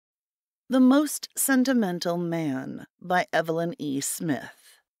The Most Sentimental Man by Evelyn E.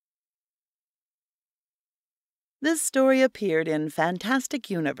 Smith. This story appeared in Fantastic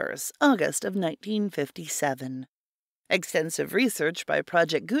Universe, August of 1957. Extensive research by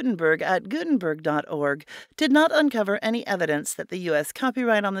Project Gutenberg at Gutenberg.org did not uncover any evidence that the U.S.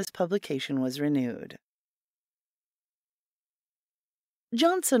 copyright on this publication was renewed.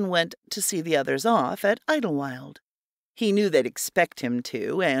 Johnson went to see the others off at Idlewild. He knew they'd expect him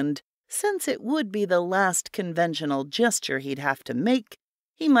to, and since it would be the last conventional gesture he'd have to make,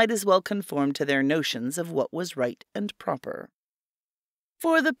 he might as well conform to their notions of what was right and proper.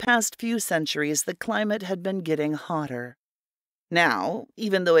 For the past few centuries, the climate had been getting hotter. Now,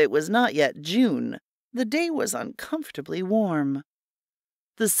 even though it was not yet June, the day was uncomfortably warm.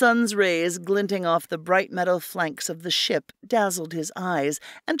 The sun's rays glinting off the bright metal flanks of the ship dazzled his eyes,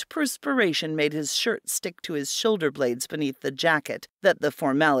 and perspiration made his shirt stick to his shoulder blades beneath the jacket that the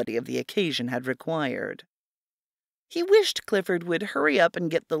formality of the occasion had required. He wished Clifford would hurry up and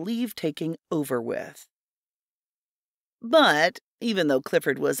get the leave-taking over with. But, even though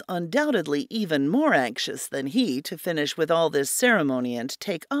Clifford was undoubtedly even more anxious than he to finish with all this ceremony and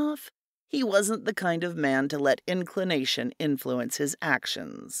take off, he wasn't the kind of man to let inclination influence his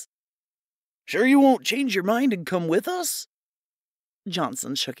actions. "Sure you won't change your mind and come with us?"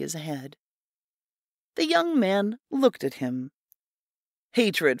 Johnson shook his head. The young man looked at him.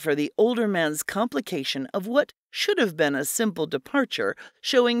 Hatred for the older man's complication of what should have been a simple departure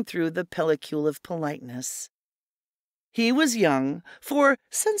showing through the pellicule of politeness. He was young, for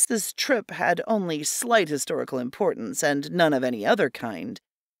since this trip had only slight historical importance and none of any other kind,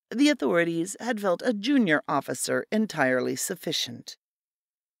 the authorities had felt a junior officer entirely sufficient.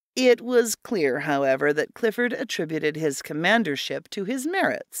 It was clear, however, that Clifford attributed his commandership to his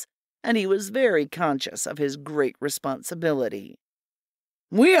merits, and he was very conscious of his great responsibility.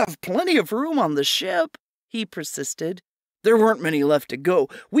 "We have plenty of room on the ship," he persisted. "There weren't many left to go.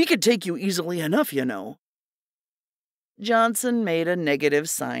 We could take you easily enough, you know." Johnson made a negative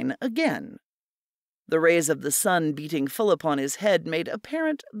sign again. The rays of the sun beating full upon his head made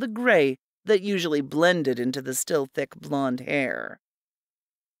apparent the gray that usually blended into the still thick blonde hair.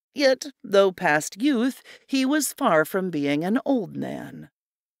 Yet, though past youth, he was far from being an old man.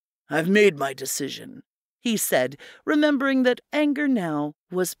 "I've made my decision," he said, remembering that anger now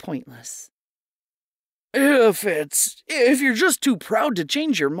was pointless. If you're just too proud to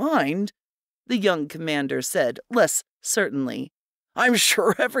change your mind," the young commander said, less certainly. "I'm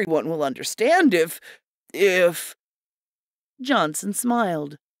sure everyone will understand if... Johnson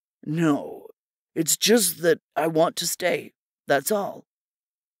smiled. "No, it's just that I want to stay, that's all."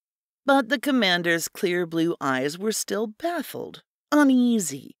 But the commander's clear blue eyes were still baffled,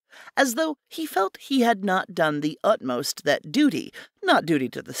 uneasy, as though he felt he had not done the utmost that duty, not duty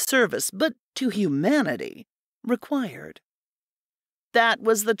to the service, but to humanity, required. That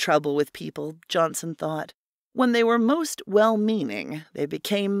was the trouble with people, Johnson thought. When they were most well-meaning, they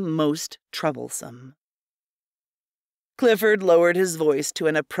became most troublesome. Clifford lowered his voice to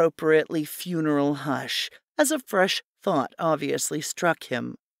an appropriately funeral hush, as a fresh thought obviously struck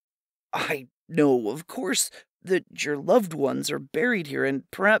him. "I know, of course, that your loved ones are buried here, and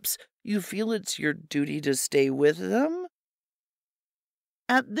perhaps you feel it's your duty to stay with them?"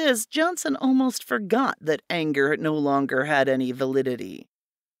 At this, Johnson almost forgot that anger no longer had any validity.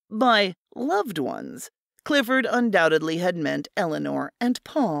 By loved ones, Clifford undoubtedly had meant Eleanor and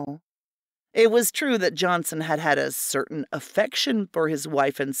Paul. It was true that Johnson had had a certain affection for his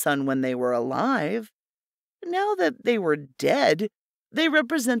wife and son when they were alive. Now that they were dead, they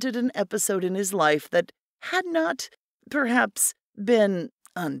represented an episode in his life that had not, perhaps, been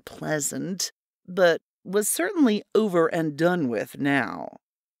unpleasant, but was certainly over and done with now.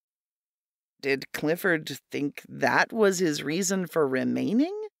 Did Clifford think that was his reason for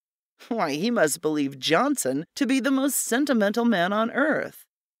remaining? Why, he must believe Johnson to be the most sentimental man on earth.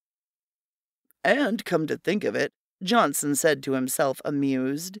 And, come to think of it, Johnson said to himself,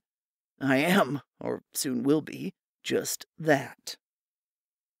 amused, I am, or soon will be, just that.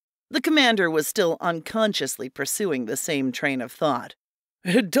 The commander was still unconsciously pursuing the same train of thought.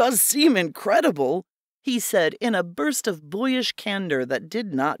 It does seem incredible, he said in a burst of boyish candor that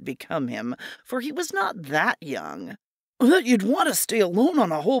did not become him, for he was not that young, that you'd want to stay alone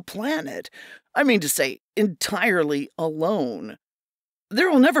on a whole planet. I mean to say, entirely alone. There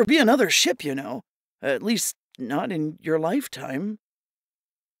will never be another ship, you know. At least, not in your lifetime.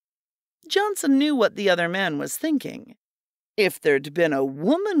 Johnson knew what the other man was thinking. If there'd been a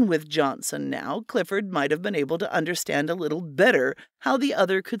woman with Johnson now, Clifford might have been able to understand a little better how the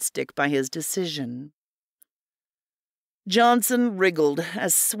other could stick by his decision. Johnson wriggled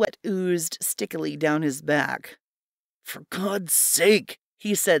as sweat oozed stickily down his back. "For God's sake,"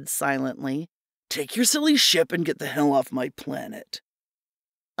 he said silently, "take your silly ship and get the hell off my planet."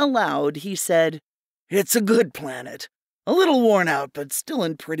 Aloud, he said, "It's a good planet. A little worn out, but still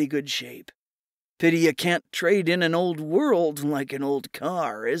in pretty good shape. Pity you can't trade in an old world like an old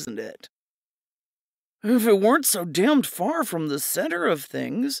car, isn't it?" "If it weren't so damned far from the center of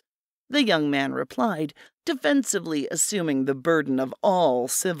things," the young man replied, defensively assuming the burden of all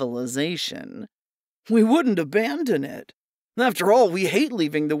civilization, "we wouldn't abandon it. After all, we hate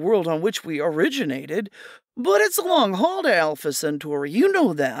leaving the world on which we originated, but it's a long haul to Alpha Centauri, you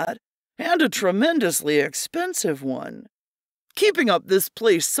know that, and a tremendously expensive one. Keeping up this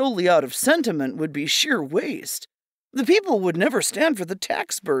place solely out of sentiment would be sheer waste. The people would never stand for the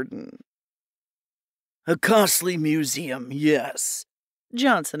tax burden." "A costly museum, yes,"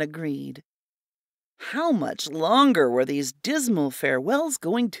 Johnson agreed. How much longer were these dismal farewells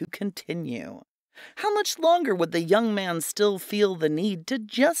going to continue? How much longer would the young man still feel the need to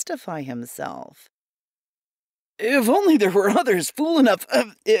justify himself? "If only there were others fool enough,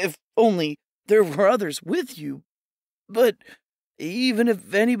 if only there were others with you. But even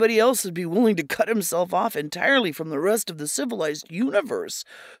if anybody else would be willing to cut himself off entirely from the rest of the civilized universe,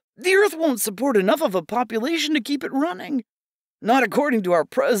 the Earth won't support enough of a population to keep it running. Not according to our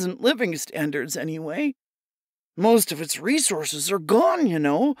present living standards, anyway. Most of its resources are gone, you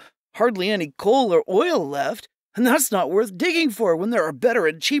know. Hardly any coal or oil left, and that's not worth digging for when there are better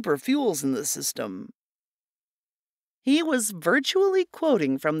and cheaper fuels in the system." He was virtually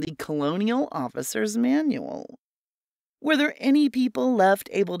quoting from the Colonial Officer's Manual. Were there any people left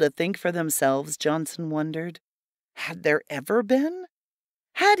able to think for themselves, Johnson wondered? Had there ever been?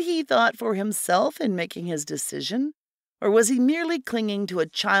 Had he thought for himself in making his decision? Or was he merely clinging to a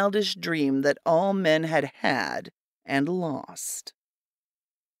childish dream that all men had had and lost?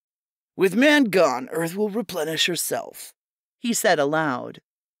 "With man gone, Earth will replenish herself," he said aloud.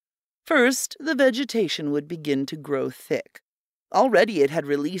 First, the vegetation would begin to grow thick. Already it had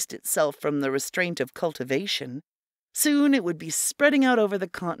released itself from the restraint of cultivation. Soon it would be spreading out over the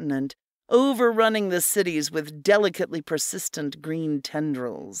continent, overrunning the cities with delicately persistent green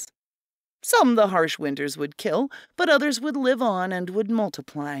tendrils. Some the harsh winters would kill, but others would live on and would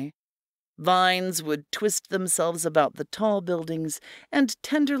multiply. Vines would twist themselves about the tall buildings and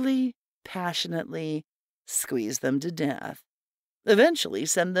tenderly, passionately squeeze them to death, eventually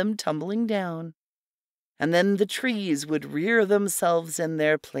send them tumbling down. And then the trees would rear themselves in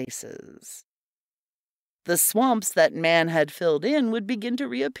their places. The swamps that man had filled in would begin to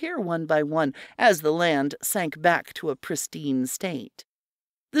reappear one by one as the land sank back to a pristine state.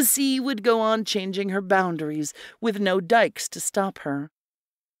 The sea would go on changing her boundaries with no dikes to stop her.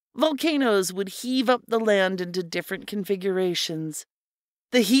 Volcanoes would heave up the land into different configurations.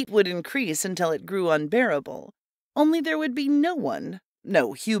 The heat would increase until it grew unbearable, only there would be no one,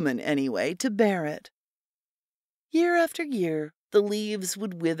 no human anyway, to bear it. Year after year, the leaves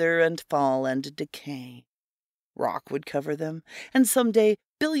would wither and fall and decay. Rock would cover them, and someday,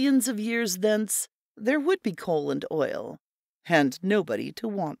 billions of years thence, there would be coal and oil, and nobody to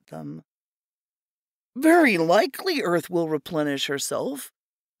want them. "Very likely Earth will replenish herself,"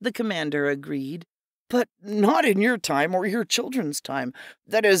 the commander agreed, "but not in your time or your children's time.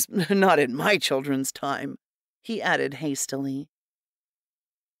 That is, not in my children's time," he added hastily.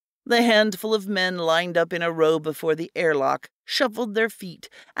 The handful of men lined up in a row before the airlock shuffled their feet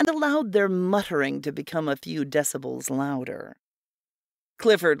and allowed their muttering to become a few decibels louder.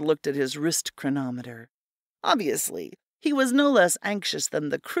 Clifford looked at his wrist chronometer. Obviously, he was no less anxious than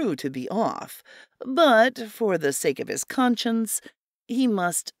the crew to be off, but for the sake of his conscience, he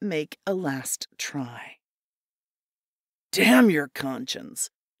must make a last try. "Damn your conscience,"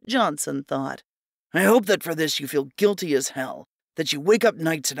 Johnson thought. "I hope that for this you feel guilty as hell, that you wake up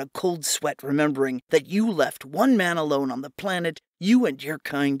nights in a cold sweat remembering that you left one man alone on the planet you and your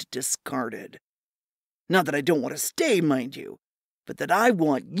kind discarded. Not that I don't want to stay, mind you, but that I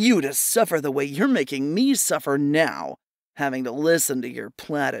want you to suffer the way you're making me suffer now, having to listen to your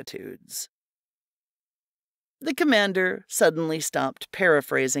platitudes." The commander suddenly stopped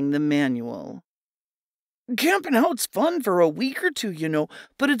paraphrasing the manual. "Camping out's fun for a week or two, you know,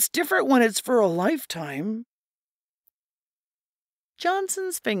 but it's different when it's for a lifetime."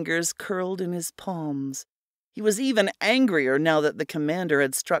 Johnson's fingers curled in his palms. He was even angrier now that the commander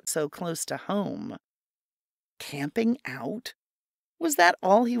had struck so close to home. Camping out? Was that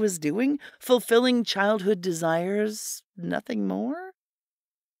all he was doing? Fulfilling childhood desires? Nothing more?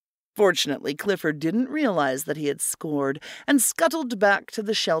 Fortunately, Clifford didn't realize that he had scored and scuttled back to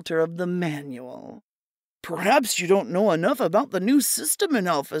the shelter of the manual. "Perhaps you don't know enough about the new system in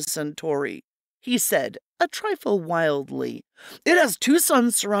Alpha Centauri," he said, a trifle wildly. "It has 2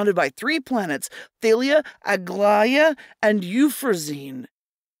 suns surrounded by 3 planets, Thalia, Aglaia, and Euphrosyne.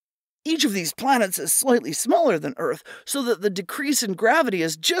 Each of these planets is slightly smaller than Earth, so that the decrease in gravity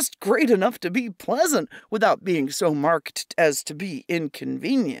is just great enough to be pleasant without being so marked as to be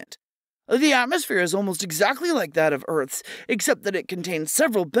inconvenient. The atmosphere is almost exactly like that of Earth's, except that it contains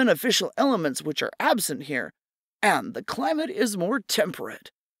several beneficial elements which are absent here, and the climate is more temperate.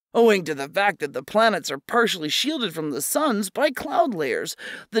 Owing to the fact that the planets are partially shielded from the suns by cloud layers,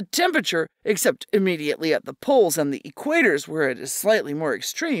 the temperature, except immediately at the poles and the equators where it is slightly more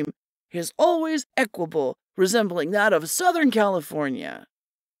extreme, is always equable, resembling that of Southern California."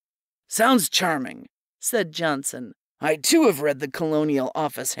 "Sounds charming," said Johnson. "I too have read the Colonial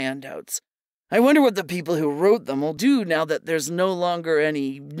Office handouts. I wonder what the people who wrote them will do now that there's no longer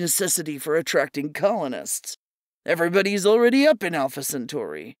any necessity for attracting colonists. Everybody's already up in Alpha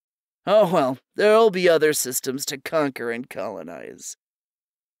Centauri. Oh well, there'll be other systems to conquer and colonize."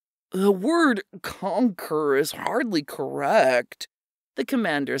 "The word conquer is hardly correct," the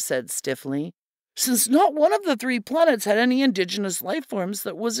commander said stiffly, "since not one of the 3 planets had any indigenous life forms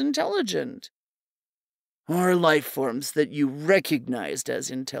that was intelligent." "Or life forms that you recognized as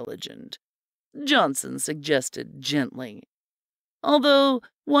intelligent," Johnson suggested gently. Although,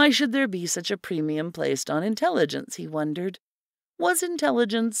 why should there be such a premium placed on intelligence, he wondered. Was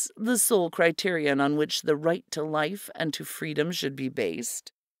intelligence the sole criterion on which the right to life and to freedom should be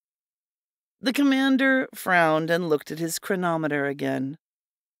based? The commander frowned and looked at his chronometer again.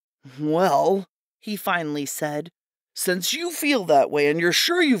 "Well," he finally said, "since you feel that way and you're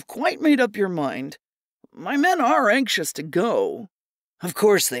sure you've quite made up your mind, my men are anxious to go." "Of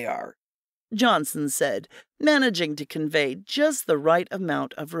course they are," Johnson said, managing to convey just the right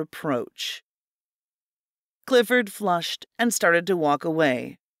amount of reproach. Clifford flushed and started to walk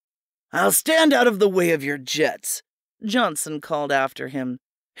away. "I'll stand out of the way of your jets," Johnson called after him.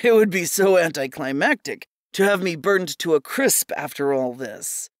 "It would be so anticlimactic to have me burned to a crisp after all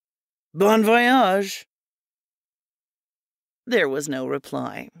this. Bon voyage." There was no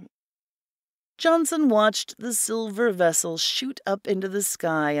reply. Johnson watched the silver vessel shoot up into the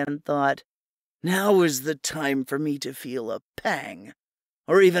sky and thought, "Now is the time for me to feel a pang,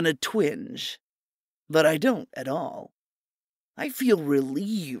 or even a twinge. But I don't at all. I feel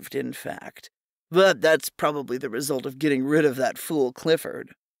relieved, in fact, but that's probably the result of getting rid of that fool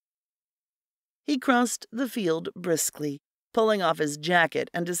Clifford." He crossed the field briskly, pulling off his jacket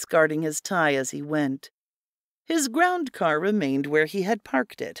and discarding his tie as he went. His ground car remained where he had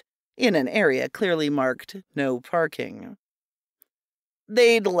parked it, in an area clearly marked "No Parking."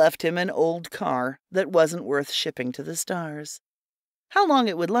 They'd left him an old car that wasn't worth shipping to the stars. How long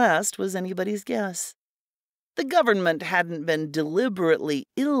it would last was anybody's guess. The government hadn't been deliberately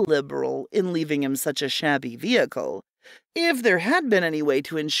illiberal in leaving him such a shabby vehicle. If there had been any way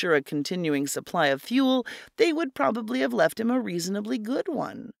to ensure a continuing supply of fuel, they would probably have left him a reasonably good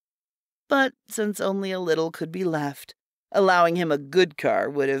one. But since only a little could be left, allowing him a good car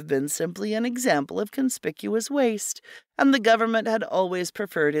would have been simply an example of conspicuous waste, and the government had always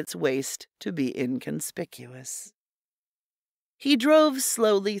preferred its waste to be inconspicuous. He drove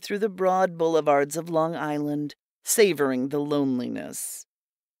slowly through the broad boulevards of Long Island, savoring the loneliness.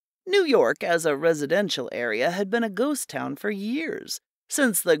 New York, as a residential area, had been a ghost town for years,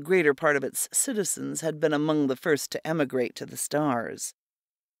 since the greater part of its citizens had been among the first to emigrate to the stars.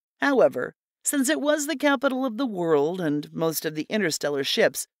 However, since it was the capital of the world and most of the interstellar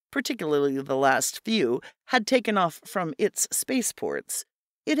ships, particularly the last few, had taken off from its spaceports,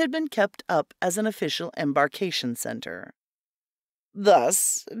 it had been kept up as an official embarkation center.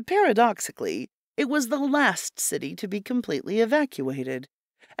 Thus, paradoxically, it was the last city to be completely evacuated.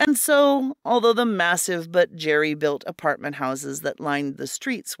 And so, although the massive but jerry-built apartment houses that lined the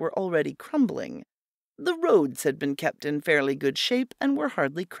streets were already crumbling, the roads had been kept in fairly good shape and were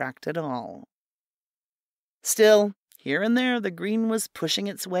hardly cracked at all. Still, here and there the green was pushing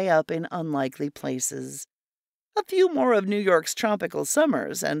its way up in unlikely places. A few more of New York's tropical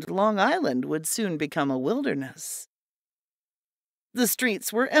summers, and Long Island would soon become a wilderness. The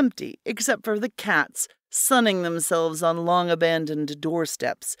streets were empty, except for the cats sunning themselves on long-abandoned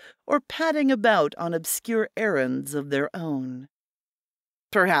doorsteps or padding about on obscure errands of their own.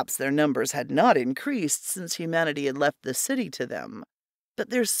 Perhaps their numbers had not increased since humanity had left the city to them, but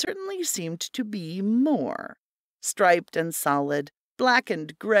there certainly seemed to be more, striped and solid, black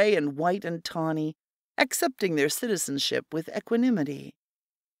and gray and white and tawny, accepting their citizenship with equanimity.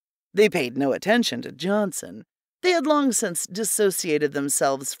 They paid no attention to Johnson. They had long since dissociated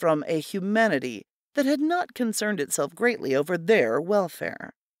themselves from a humanity that had not concerned itself greatly over their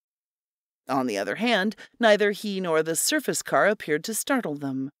welfare. On the other hand, neither he nor the surface car appeared to startle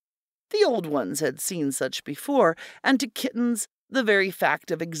them. The old ones had seen such before, and to kittens, the very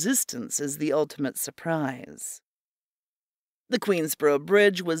fact of existence is the ultimate surprise. The Queensboro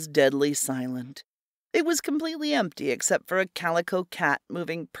Bridge was deadly silent. It was completely empty except for a calico cat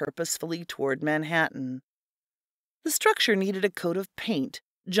moving purposefully toward Manhattan. The structure needed a coat of paint,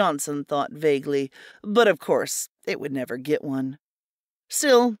 Johnson thought vaguely, but of course it would never get one.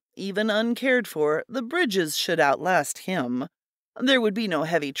 Still, even uncared for, the bridges should outlast him. There would be no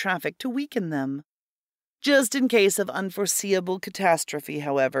heavy traffic to weaken them. Just in case of unforeseeable catastrophe,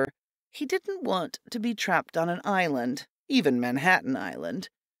 however, he didn't want to be trapped on an island, even Manhattan Island.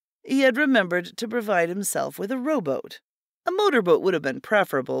 He had remembered to provide himself with a rowboat. A motorboat would have been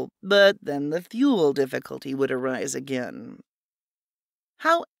preferable, but then the fuel difficulty would arise again.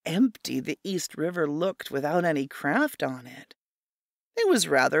 How empty the East River looked without any craft on it. It was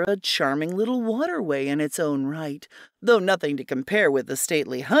rather a charming little waterway in its own right, though nothing to compare with the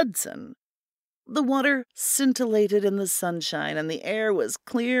stately Hudson. The water scintillated in the sunshine, and the air was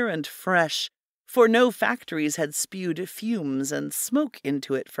clear and fresh, for no factories had spewed fumes and smoke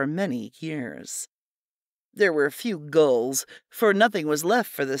into it for many years. There were few gulls, for nothing was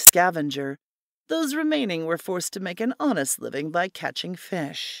left for the scavenger. Those remaining were forced to make an honest living by catching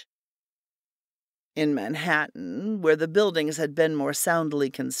fish. In Manhattan, where the buildings had been more soundly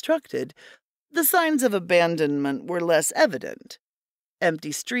constructed, the signs of abandonment were less evident.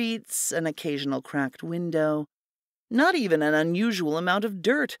 Empty streets, an occasional cracked window, not even an unusual amount of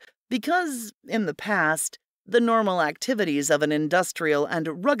dirt, because, in the past, the normal activities of an industrial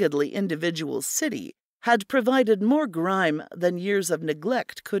and ruggedly individual city had provided more grime than years of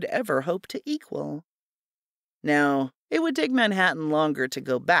neglect could ever hope to equal. Now, it would take Manhattan longer to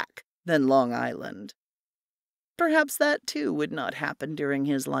go back than Long Island. Perhaps that, too, would not happen during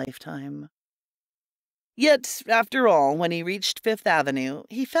his lifetime. Yet, after all, when he reached Fifth Avenue,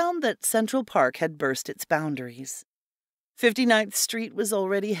 he found that Central Park had burst its boundaries. 59th Street was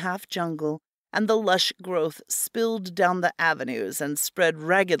already half jungle, and the lush growth spilled down the avenues and spread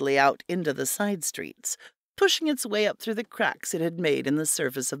raggedly out into the side streets, pushing its way up through the cracks it had made in the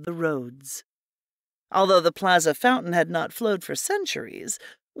surface of the roads. Although the Plaza fountain had not flowed for centuries,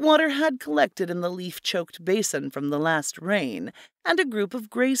 water had collected in the leaf-choked basin from the last rain, and a group of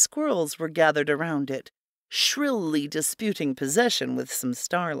gray squirrels were gathered around it, shrilly disputing possession with some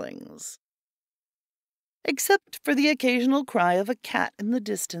starlings. Except for the occasional cry of a cat in the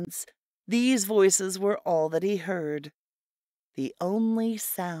distance, these voices were all that he heard. The only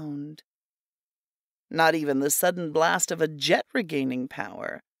sound. Not even the sudden blast of a jet regaining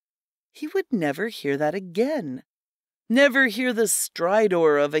power. He would never hear that again. Never hear the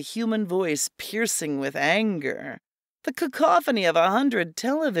stridor of a human voice piercing with anger. The cacophony of 100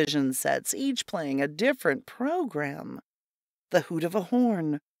 television sets, each playing a different program. The hoot of a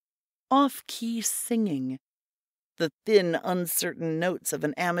horn. Off-key singing. The thin, uncertain notes of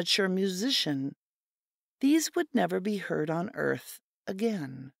an amateur musician. These would never be heard on Earth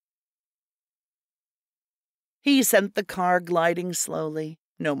again. He sent the car gliding slowly,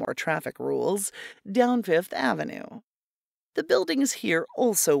 no more traffic rules, down Fifth Avenue. The buildings here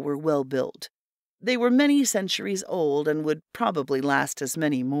also were well built. They were many centuries old and would probably last as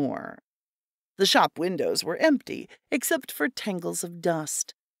many more. The shop windows were empty, except for tangles of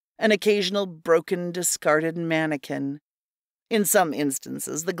dust. An occasional broken, discarded mannequin. In some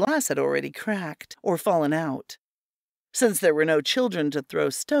instances, the glass had already cracked or fallen out. Since there were no children to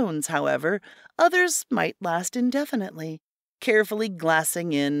throw stones, however, others might last indefinitely, carefully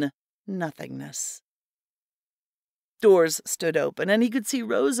glassing in nothingness. Doors stood open, and he could see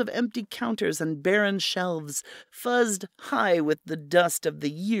rows of empty counters and barren shelves, fuzzed high with the dust of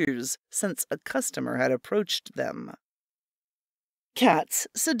the years since a customer had approached them. Cats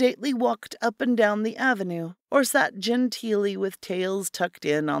sedately walked up and down the avenue, or sat genteelly with tails tucked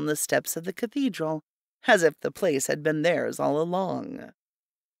in on the steps of the cathedral, as if the place had been theirs all along.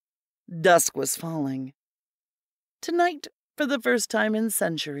 Dusk was falling. Tonight, for the first time in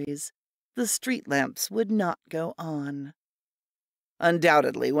centuries, the street lamps would not go on.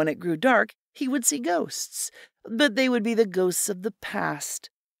 Undoubtedly, when it grew dark, he would see ghosts, but they would be the ghosts of the past,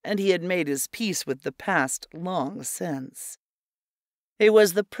 and he had made his peace with the past long since. It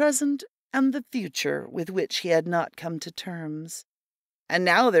was the present and the future with which he had not come to terms. And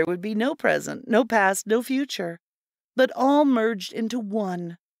now there would be no present, no past, no future, but all merged into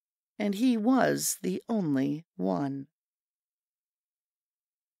one, and he was the only one.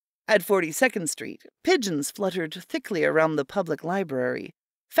 At 42nd Street, pigeons fluttered thickly around the public library,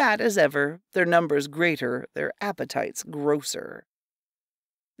 Fat as ever, their numbers greater, their appetites grosser.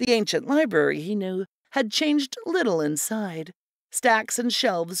 The ancient library, he knew, had changed little inside. Stacks and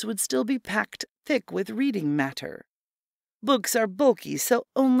shelves would still be packed thick with reading matter. Books are bulky, so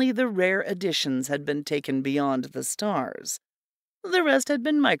only the rare editions had been taken beyond the stars. The rest had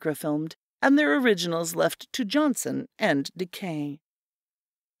been microfilmed, and their originals left to Johnson and decay.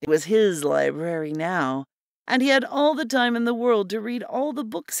 It was his library now, and he had all the time in the world to read all the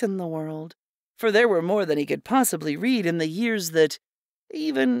books in the world, for there were more than he could possibly read in the years that,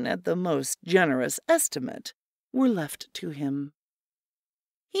 even at the most generous estimate, were left to him.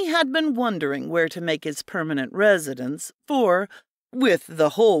 He had been wondering where to make his permanent residence, for, with the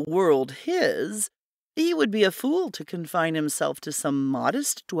whole world his, he would be a fool to confine himself to some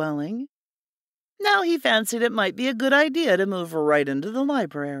modest dwelling. Now he fancied it might be a good idea to move right into the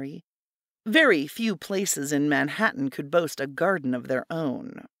library. Very few places in Manhattan could boast a garden of their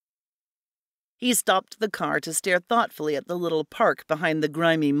own. He stopped the car to stare thoughtfully at the little park behind the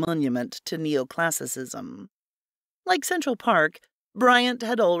grimy monument to neoclassicism. Like Central Park, Bryant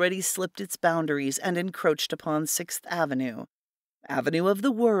had already slipped its boundaries and encroached upon 6th Avenue. Avenue of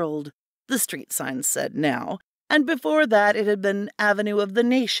the World, the street signs said now, and before that it had been Avenue of the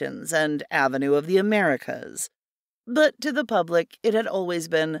Nations and Avenue of the Americas. But to the public it had always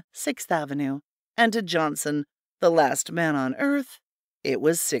been 6th Avenue, and to Johnson, the last man on earth, it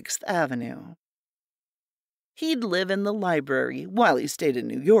was 6th Avenue. He'd live in the library while he stayed in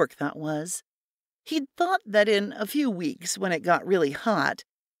New York, that was. He'd thought that in a few weeks, when it got really hot,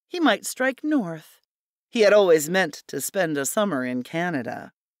 he might strike north. He had always meant to spend a summer in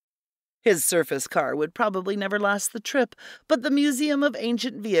Canada. His surface car would probably never last the trip, but the Museum of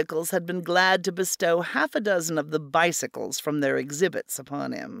Ancient Vehicles had been glad to bestow 6 of the bicycles from their exhibits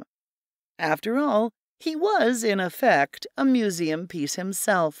upon him. After all, he was, in effect, a museum piece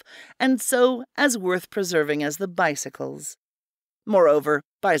himself, and so as worth preserving as the bicycles. Moreover,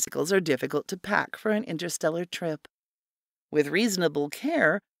 bicycles are difficult to pack for an interstellar trip. With reasonable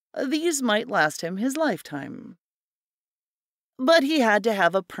care, these might last him his lifetime. But he had to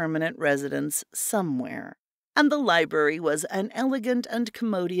have a permanent residence somewhere, and the library was an elegant and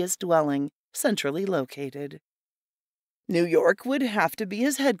commodious dwelling, centrally located. New York would have to be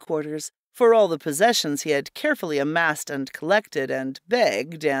his headquarters, for all the possessions he had carefully amassed and collected and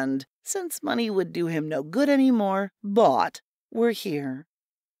begged and, since money would do him no good anymore, bought, were here.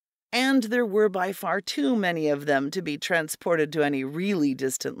 And there were by far too many of them to be transported to any really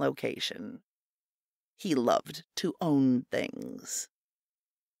distant location. He loved to own things.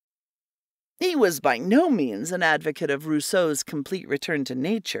 He was by no means an advocate of Rousseau's complete return to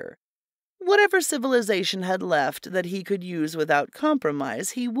nature. Whatever civilization had left that he could use without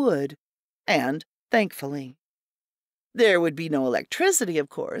compromise, he would, and thankfully. There would be no electricity, of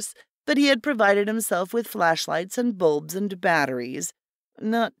course, but he had provided himself with flashlights and bulbs and batteries.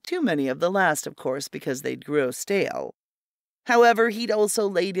 Not too many of the last, of course, because they'd grow stale. However, he'd also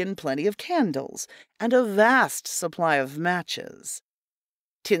laid in plenty of candles and a vast supply of matches.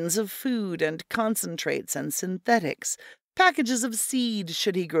 Tins of food and concentrates and synthetics, packages of seed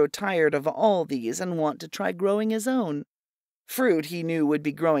should he grow tired of all these and want to try growing his own. Fruit he knew would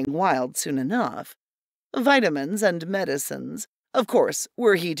be growing wild soon enough. Vitamins and medicines. Of course,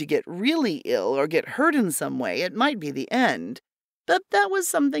 were he to get really ill or get hurt in some way, it might be the end. But that was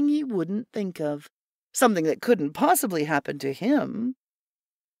something he wouldn't think of. Something that couldn't possibly happen to him.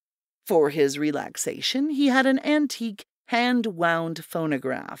 For his relaxation, he had an antique, hand-wound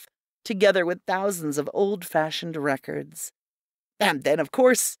phonograph, together with thousands of old-fashioned records. And then, of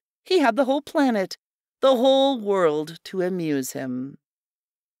course, he had the whole planet, the whole world to amuse him.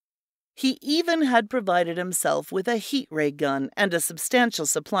 He even had provided himself with a heat-ray gun and a substantial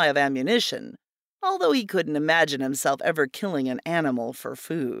supply of ammunition, although he couldn't imagine himself ever killing an animal for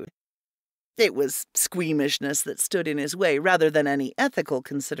food. It was squeamishness that stood in his way rather than any ethical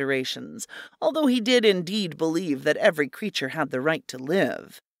considerations, although he did indeed believe that every creature had the right to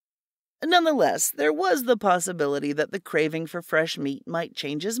live. Nonetheless, there was the possibility that the craving for fresh meat might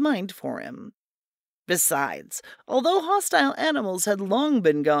change his mind for him. Besides, although hostile animals had long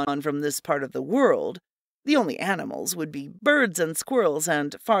been gone from this part of the world, the only animals would be birds and squirrels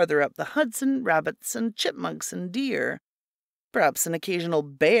and, farther up the Hudson, rabbits and chipmunks and deer. Perhaps an occasional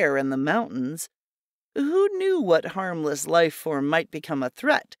bear in the mountains. Who knew what harmless life form might become a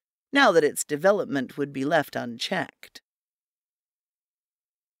threat, now that its development would be left unchecked?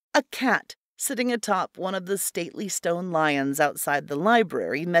 A cat, sitting atop one of the stately stone lions outside the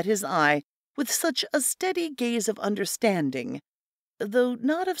library, met his eye with such a steady gaze of understanding, though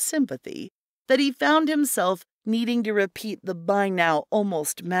not of sympathy, that he found himself needing to repeat the by now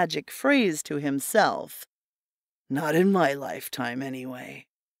almost magic phrase to himself. Not in my lifetime, anyway.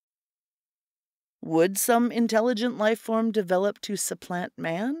 Would some intelligent life form develop to supplant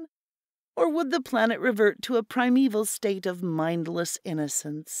man? Or would the planet revert to a primeval state of mindless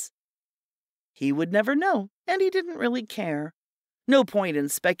innocence? He would never know, and he didn't really care. No point in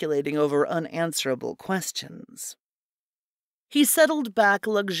speculating over unanswerable questions. He settled back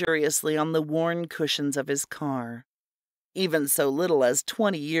luxuriously on the worn cushions of his car. Even so little as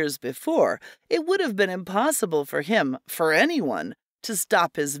 20 years before, it would have been impossible for him, for anyone, to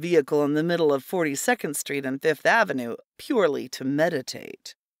stop his vehicle in the middle of 42nd Street and 5th Avenue purely to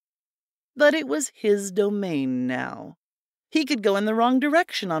meditate. But it was his domain now. He could go in the wrong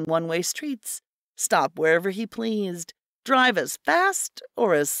direction on one-way streets, stop wherever he pleased, drive as fast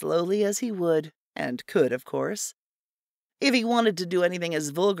or as slowly as he would, and could, of course. If he wanted to do anything as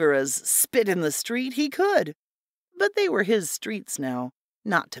vulgar as spit in the street, he could. But they were his streets now,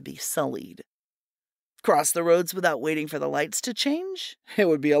 not to be sullied. Cross the roads without waiting for the lights to change? It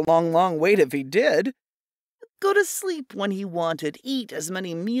would be a long, long wait if he did. Go to sleep when he wanted, eat as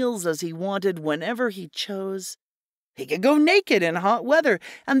many meals as he wanted whenever he chose. He could go naked in hot weather,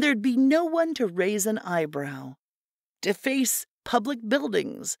 and there'd be no one to raise an eyebrow. Deface public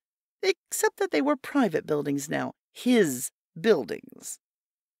buildings, except that they were private buildings now, his buildings.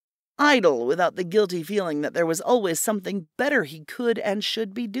 Idle without the guilty feeling that there was always something better he could and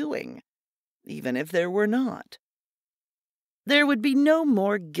should be doing, even if there were not. There would be no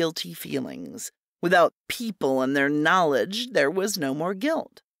more guilty feelings. Without people and their knowledge, there was no more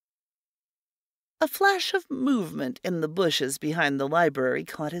guilt. A flash of movement in the bushes behind the library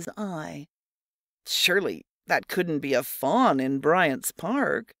caught his eye. Surely that couldn't be a fawn in Bryant's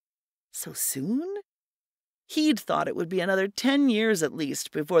Park. So soon? He'd thought it would be another 10 years at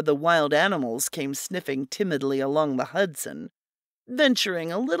least before the wild animals came sniffing timidly along the Hudson,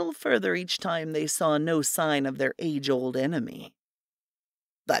 venturing a little further each time they saw no sign of their age-old enemy.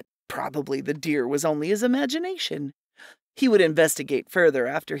 But probably the deer was only his imagination. He would investigate further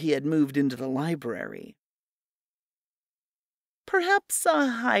after he had moved into the library. Perhaps a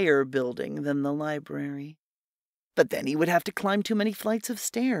higher building than the library. But then he would have to climb too many flights of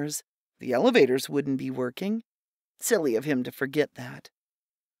stairs. The elevators wouldn't be working. Silly of him to forget that.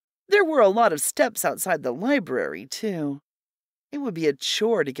 There were a lot of steps outside the library, too. It would be a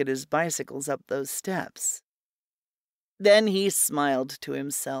chore to get his bicycles up those steps. Then he smiled to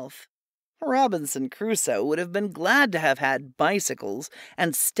himself. Robinson Crusoe would have been glad to have had bicycles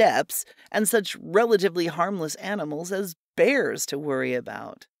and steps and such relatively harmless animals as bears to worry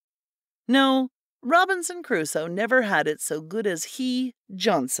about. No, Robinson Crusoe never had it so good as he,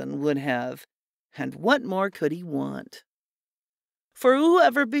 Johnson, would have. And what more could he want? For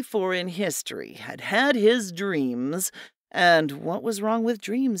whoever before in history had had his dreams, and what was wrong with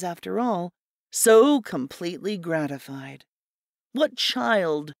dreams after all, so completely gratified? What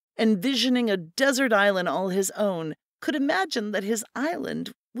child, envisioning a desert island all his own, could imagine that his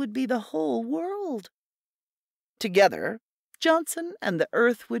island would be the whole world? Together, Johnson and the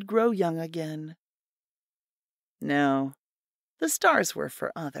earth would grow young again. No, the stars were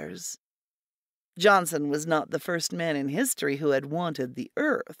for others. Johnson was not the first man in history who had wanted the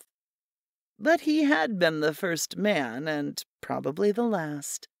earth. But he had been the first man, and probably the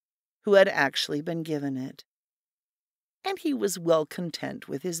last, who had actually been given it. And he was well content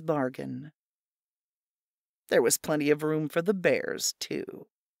with his bargain. There was plenty of room for the bears, too.